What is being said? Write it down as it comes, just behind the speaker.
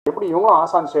எப்படி இவங்களும்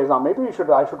ஆசான் ஸ்டேஜ் தான். Maybe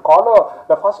I should call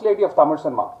the first lady of Tamil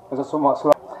cinema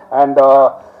and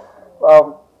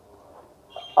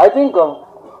I think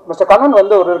mister Kannan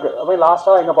வந்து ஒரு இருக்கு அப்போ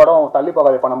லாஸ்ட்டாக எங்கள் படம் தள்ளி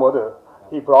போகாதே பண்ணும்போது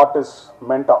he brought his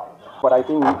mentor, but I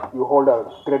think you hold a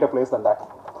greater place than that.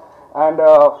 And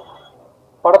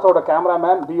படத்தோட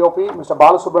கேமராமேன் டிஓபி மிஸ்டர்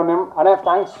பாலசுப்ரமணியம் அண்ணா,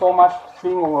 தேங்க்ஸ் ஸோ மச்.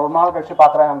 சீங் ஒரு நாள் கழிச்சு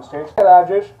பார்க்குறேன் ஆன் ஸ்டேஜ்.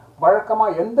 ராஜேஷ்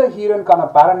வழக்கமாக எந்த ஹீரோனுக்கான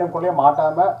பேரண்டைக்குள்ளேயே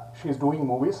மாட்டாமல் she is doing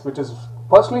movies which is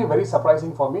personally very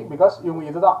surprising for me. Because இவங்க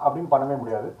இதுதான் அப்படின்னு பண்ணவே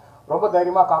முடியாது. ரொம்ப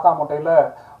தைரியமாக காக்கா முட்டையில்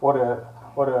ஒரு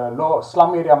ஒரு லோ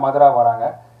ஸ்லம் ஏரியா மதுராக வராங்க.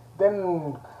 தென்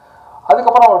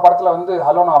அதுக்கப்புறம் ஒரு படத்தில் வந்து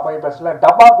ஹலோ நான் அப்பா பேசல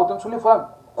டப்பா குத்துன்னு சொல்லி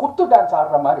குத்து டான்ஸ்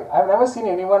ஆடுற மாதிரி. I have never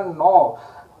seen anyone no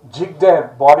jig their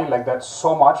body like that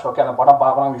so much. Okay, அந்த படம்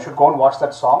பார்க்கணும். You should go and watch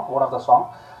that song, one of the song.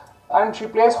 And she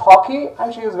plays hockey and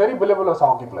she is very believable as a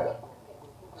hockey player.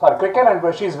 Sorry, cricket, and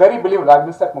she is very believable. I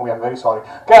missed that movie, I'm very sorry.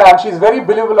 Okay, and she is very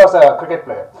believable as a cricket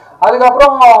player.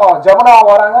 அதுக்கப்புறம் ஜமுனா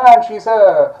வராங்க and she is a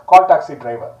call taxi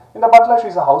driver. இந்த படத்துல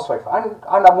she is a housewife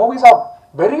and the movies are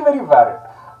very very varied.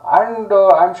 And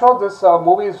I'm sure this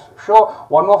movies show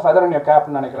one more feather in your cap.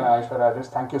 Aishwarya,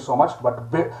 just thank you so much. But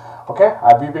okay,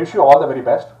 we wish you all the very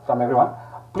best from everyone.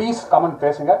 Please come and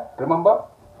pay singer. Remember,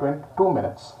 2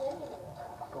 minutes.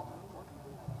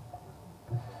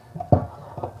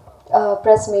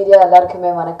 Press media, ellarkume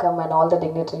vanakkam, and all the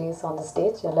dignitaries on the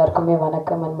stage, ellarkume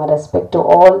vanakkam, and my respect to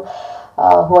all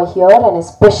who are here, and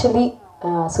especially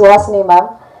Suhasini ma'am.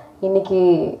 இன்னைக்கு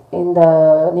இந்த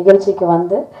நிகழ்ச்சிக்கு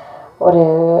வந்து ஒரு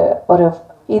ஒரு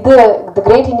இது தி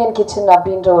great Indian kitchen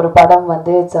அப்படின்ற ஒரு படம்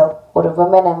வந்து இட்ஸ் ஒரு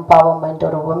விமன் எம்பவர்மெண்ட்,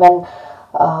 ஒரு விமன்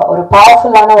ஒரு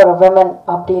பவர்ஃபுல்லான ஒரு விமன்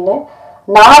அப்படின்னு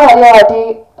நான் நிறைய வாட்டி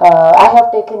I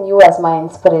have taken you as my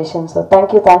inspiration. So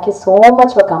thank you so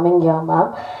much for coming here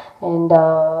ma'am. And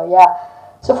yeah,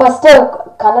 so first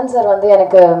Kannan sir வந்து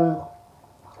எனக்கு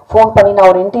ஃபோன் பண்ணி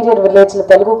நான் ஒரு இன்டீரியர் வில்லேஜில்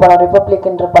தெலுங்கு படம்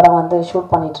ரிப்பப்ளிக்ன்ற படம் வந்து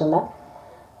ஷூட் பண்ணிட்டு இருந்தேன்.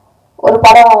 ஒரு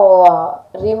படம்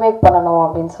ரீமேக் பண்ணணும்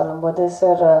அப்படின்னு சொல்லும்போது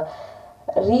சார்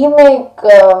ரீமேக்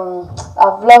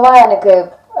அவ்வளோவா எனக்கு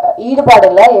ஈடுபாடு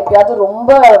இல்லை. எப்பயாவது ரொம்ப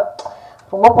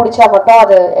ரொம்ப பிடிச்சா மட்டும்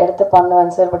அதை எடுத்து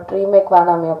பண்ணுவேன் சார். பட் ரீமேக்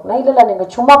வேணாமே அப்படின்னா இல்லை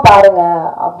நீங்கள் சும்மா பாருங்க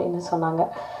அப்படின்னு சொன்னாங்க.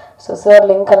 So sir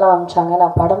லிங்க்கெல்லாம் அனுப்பிச்சாங்க.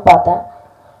 நான் படம் பார்த்தேன்.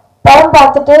 படம்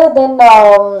பார்த்துட்டு தென்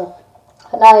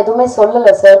நான் எதுவுமே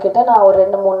சொல்லலை சார்கிட்ட. நான் ஒரு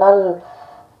 2-3 நாள்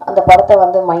அந்த படத்தை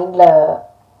வந்து மைண்டில்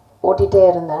ஓட்டிகிட்டே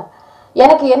இருந்தேன்.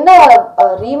 எனக்கு என்ன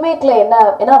ரீமேக்கில் என்ன,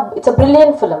 ஏன்னா it's a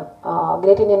brilliant film.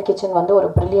 Great Indian kitchen வந்து ஒரு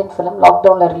பிரில்லியன்ட் ஃபிலிம்.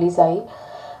 லாக்டவுனில் ரிலீஸ் ஆகி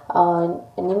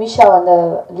நிமிஷா வந்து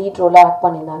லீட் ரோலாக ஆக்ட்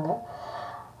பண்ணியிருந்தாங்க.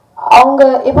 அவங்க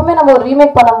எப்பவுமே நம்ம ஒரு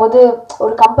ரீமேக் பண்ணும்போது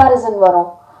ஒரு கம்பேரிசன் வரும்.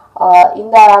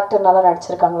 இந்த ஆக்டர் நல்லா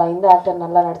நடிச்சிருக்காங்களா, இந்த ஆக்டர்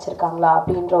நல்லா நடிச்சிருக்காங்களா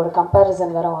அப்படின்ற ஒரு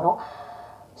கம்பேரிசன் வேற வரும்.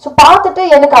 ஸோ பார்த்துட்டு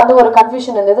எனக்கு அந்த ஒரு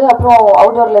கன்ஃபியூஷன் இருந்தது. அப்புறம்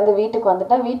அவுட்டோர்லேருந்து வீட்டுக்கு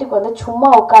வந்துட்டேன். வீட்டுக்கு வந்து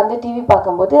சும்மா உட்காந்து டிவி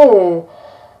பார்க்கும்போது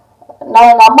நான்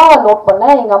எங்கள் அம்மாவை நோட்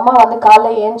பண்ணேன். எங்கள் அம்மா வந்து காலைல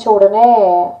ஏஞ்ச உடனே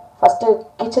ஃபஸ்ட்டு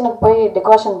கிச்சனுக்கு போய்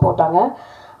டெக்கரேஷன் போட்டாங்க.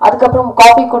 அதுக்கப்புறம்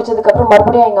காஃபி குடிச்சதுக்கப்புறம்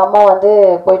மறுபடியும் எங்கள் அம்மா வந்து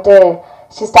போயிட்டு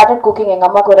ஷி ஸ்டார்டட் குக்கிங். எங்கள்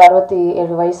அம்மாவுக்கு ஒரு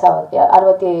 67 வயசு ஆகுது,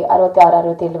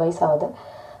 67 வயசு ஆகுது.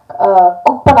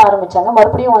 குக் பண்ண ஆரம்பித்தாங்க.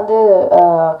 மறுபடியும் வந்து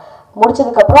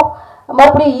முடிச்சதுக்கப்புறம்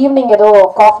மறுபடியும் ஈவினிங் ஏதோ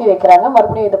காஃபி வைக்கிறாங்க,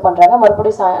 மறுபடியும் இது பண்ணுறாங்க,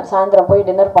 மறுபடியும் சாயந்தரம் போய்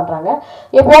டின்னர் பண்ணுறாங்க.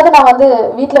 எப்போயாவது நான் வந்து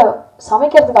வீட்டில்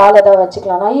சமைக்கிறதுக்கு ஆள் ஏதாவது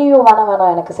வச்சுக்கலாம். ஐயோ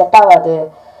வேணாம் எனக்கு செட் ஆகாது.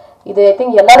 இது ஐ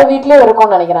திங்க் எல்லாரும் வீட்லேயும்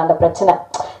இருக்கும்னு நினைக்கிறேன் அந்த பிரச்சனை.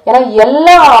 ஏன்னா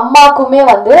எல்லா அம்மாக்குமே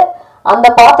வந்து அந்த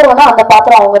பாத்திரம்னா அந்த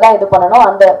பாத்திரம் அவங்க தான் இது பண்ணணும்.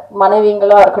 அந்த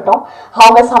மனைவிங்களும் இருக்கட்டும்,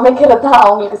 அவங்க சமைக்கிறது தான்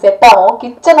அவங்களுக்கு செட் ஆகும்.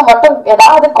 கிச்சனை மட்டும்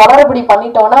ஏதாவது குளறுபடி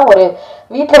பண்ணிட்டோம்னா ஒரு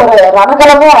வீட்டில் ஒரு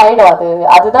ரணகலமே ஆயிடும்.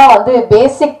 அதுதான் வந்து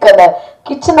பேசிக் அந்த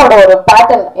கிச்சனோட ஒரு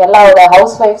பேட்டர்ன் எல்லாரோட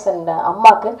ஹவுஸ் ஒய்ஃப்ஸ் அண்ட்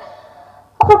அம்மாக்கு.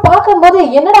 அப்புறம் பார்க்கும்போது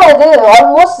என்னடா இது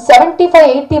ஆல்மோஸ்ட்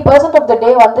 75-80% ஆஃப் த டே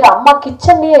வந்து அம்மா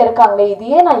கிச்சன்லேயே இருக்காங்களே,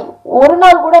 இதையே நான் ஒரு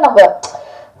நாள் கூட நம்ம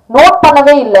நோட்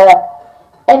பண்ணவே இல்லை.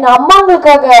 என்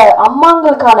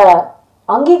அம்மாங்களுக்கான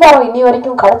அங்கீகாரம் இன்னி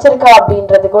வரைக்கும் கிடைச்சிருக்கா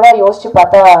அப்படின்றது கூட யோசிச்சு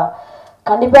பார்த்தா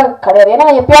கண்டிப்பா கிடையாது. ஏன்னா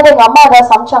எப்பயாவது எங்க அம்மா ஏதாவது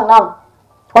சமைச்சாங்கன்னா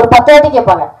ஒரு 10 வாட்டி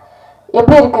கேட்பாங்க,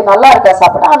 எப்படி இருக்கு, நல்லா இருக்கா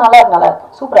சாப்பிட, நல்லா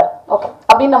இருக்கு சூப்பரா ஓகே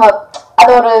அப்படின்னு நம்ம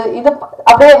அது ஒரு இது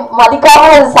அப்படியே மதிக்காம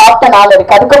சாப்பிட்ட நாள்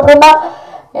இருக்கு. அதுக்கப்புறம் தான்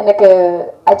எனக்கு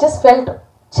ஐ ஜஸ்ட் ஃபெல்ட்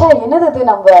என்னது இது,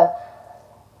 நம்ம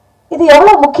இது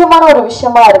எவ்வளவு முக்கியமான ஒரு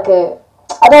விஷயமா இருக்கு.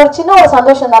 அது ஒரு சின்ன ஒரு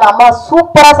சந்தோஷம் தானே. அம்மா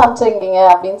சூப்பரா சமைச்சிருக்கீங்க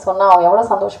அப்படின்னு சொன்னா அவங்க எவ்வளவு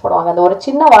சந்தோஷப்படுவாங்க. அந்த ஒரு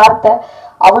சின்ன வார்த்தை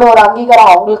அவ்வளோ ஒரு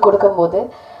அங்கீகாரம் அவங்களுக்கு கொடுக்கும்போது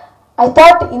ஐ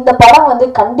தாட் இந்த படம் வந்து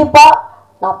கண்டிப்பா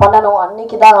நான் பண்ணணும்.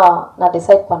 அன்னைக்கு தான் நான்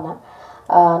டிசைட் பண்ணேன்.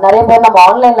 நிறைய பேர் நம்ம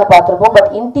ஆன்லைன்ல பார்த்துருப்போம்.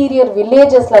 பட் இன்டீரியர்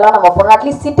வில்லேஜஸ்லாம் நம்ம போனோம்.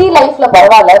 அட்லீஸ்ட் சிட்டி லைஃப்ல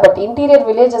பரவாயில்ல, பட் இன்டீரியர்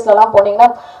வில்லேஜஸ்லாம் போனீங்கன்னா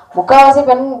முக்கால்வாசி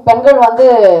பெண்கள் வந்து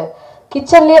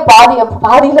கிச்சன்லேயே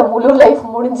பாதியில் முழு லைஃப்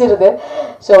முடிஞ்சிருது.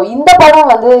 ஸோ இந்த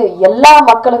படம் வந்து எல்லா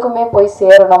மக்களுக்குமே போய்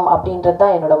சேரணும் அப்படின்றது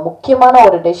தான் என்னோட முக்கியமான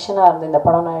ஒரு டெசிஷனாக இருந்து இந்த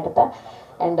படம் நான் எடுத்தேன்.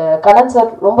 அண்ட் கண்ணன்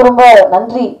சார் ரொம்ப ரொம்ப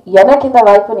நன்றி எனக்கு இந்த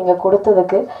வாய்ப்பு நீங்கள்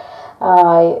கொடுத்ததுக்கு.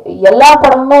 எல்லா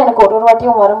படமுமே எனக்கு ஒரு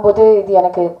வாட்டியும் வரும்போது இது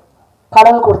எனக்கு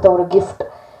கடவுள் கொடுத்த ஒரு கிஃப்ட்.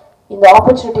 இந்த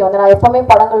ஆப்பர்ச்சுனிட்டி வந்து நான் எப்போவுமே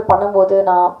படங்கள் பண்ணும்போது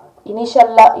நான்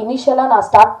இனிஷியலாக நான்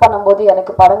ஸ்டார்ட் பண்ணும்போது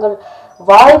எனக்கு படங்கள்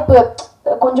வாய்ப்பு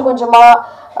கொஞ்சம்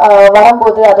கொஞ்சமாக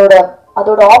வரும்போது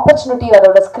அதோட ஆப்பர்ச்சுனிட்டி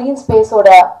அதோட ஸ்க்ரீன் ஸ்பேஸோட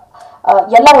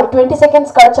எல்லாம் ஒரு 20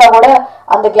 செகண்ட்ஸ் கிடைச்சா கூட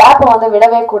அந்த கேப்பை வந்து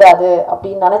விடவே கூடாது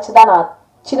அப்படின்னு நினச்சி தான் நான்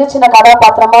சின்ன சின்ன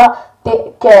கதாபாத்திரமா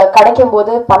கிடைக்கும்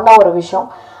போது பண்ண ஒரு விஷயம்.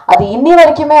 அது இன்னி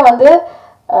வரைக்குமே வந்து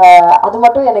அது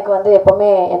மட்டும் எனக்கு வந்து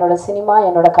எப்பவுமே என்னோட சினிமா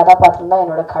என்னோட கதாபாத்திரம் தான்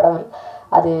என்னோட கடவுள்.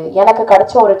 அது எனக்கு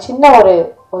கிடைச்ச ஒரு சின்ன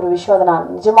ஒரு விஷயம். அதை நான்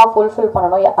நிஜமா ஃபுல்ஃபில்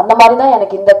பண்ணணும். அந்த மாதிரி தான்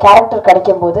எனக்கு இந்த கேரக்டர்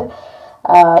கிடைக்கும் போது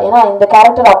ஏன்னா இந்த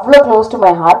கேரக்டர் அவ்வளோ close to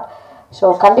my heart. So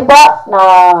கண்டிப்பாக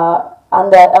நான்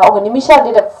அவங்க Nimisha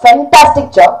did a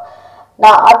fantastic job.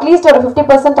 நான் அட்லீஸ்ட் ஒரு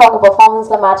 50% அவங்க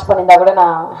பெர்ஃபார்மன்ஸில் மேட்ச் பண்ணியிருந்தா கூட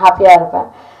நான் ஹாப்பியாக இருப்பேன்.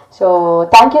 So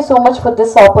thank you so much for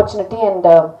this opportunity. And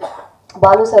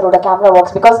Balu சாரோட கேமரா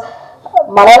ஒர்க்ஸ் பிகாஸ்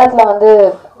மலையாளத்தில் வந்து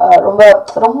ரொம்ப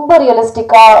ரொம்ப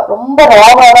ரியலிஸ்டிக்காக ரொம்ப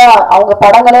ராவாக தான் அவங்க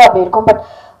படங்களே அப்படி இருக்கும். பட்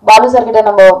பாலு சார் கிட்ட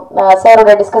நம்ம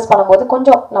சாரோட டிஸ்கஸ் பண்ணும்போது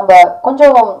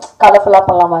கொஞ்சம் கலர்ஃபுல்லாக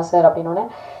பண்ணலாமா சார் அப்படின்னு.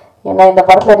 ஏன்னா இந்த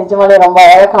படத்தில் நிஜமாலே ரொம்ப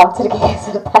அழகாக காமிச்சிருக்கீங்க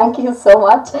sir. Thank you so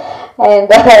much.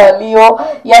 And Leo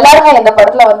எல்லாருமே இந்த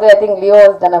படத்தில் வந்து I think Leo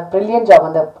is done a brilliant job.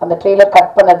 அந்த ட்ரெய்லர்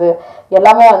கட் பண்ணது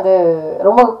எல்லாமே வந்து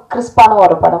ரொம்ப கிறிஸ்பான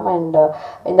ஒரு படம். அண்ட்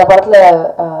இந்த படத்தில்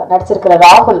நடிச்சிருக்கிற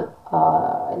ராகுல்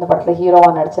இந்த படத்தில்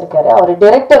ஹீரோவாக நடிச்சிருக்காரு. அவர்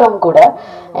டிரெக்டரும் கூட.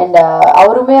 அண்ட்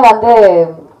அவருமே வந்து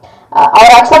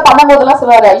அவர் ஆக்சுவலாக பண்ணும்போதெல்லாம்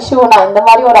சொல்லுவார், ஐஷு நான் இந்த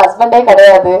மாதிரி ஒரு ஹஸ்பண்டே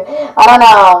கிடையாது, ஆனால்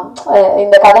நான்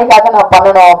இந்த கதைக்காக நான்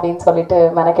பண்ணணும் அப்படின்னு சொல்லிட்டு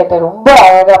மெனக்கெட்டு ரொம்ப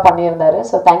அழகாக பண்ணியிருந்தாரு.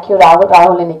 ஸோ தேங்க்யூ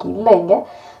ராகுல் இன்னைக்கு இல்லை இங்கே.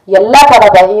 எல்லா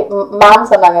கதை மேம்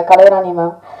சொன்னாங்க, கலைராணி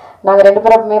மேம், நாங்கள் 2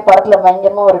 பேருமே படத்தில்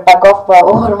பயங்கரமாக ஒரு டக் ஆஃப்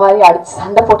ஒவ்வொரு மாதிரி அடித்து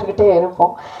சண்டை போட்டுக்கிட்டே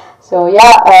இருப்போம். ஸோ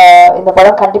இந்த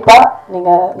படம் கண்டிப்பாக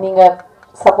நீங்கள்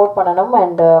சப்போர்ட் பண்ணணும்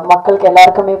அண்ட் மக்களுக்கு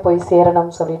எல்லாருக்குமே போய்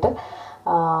சேரணும்னு சொல்லிட்டு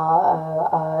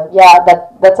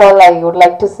that's all I would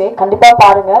like to say. கண்டிப்பாக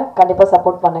பாருங்கள், கண்டிப்பாக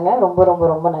சப்போர்ட் பண்ணுங்கள். ரொம்ப ரொம்ப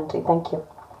ரொம்ப நன்றி. தேங்க்யூ.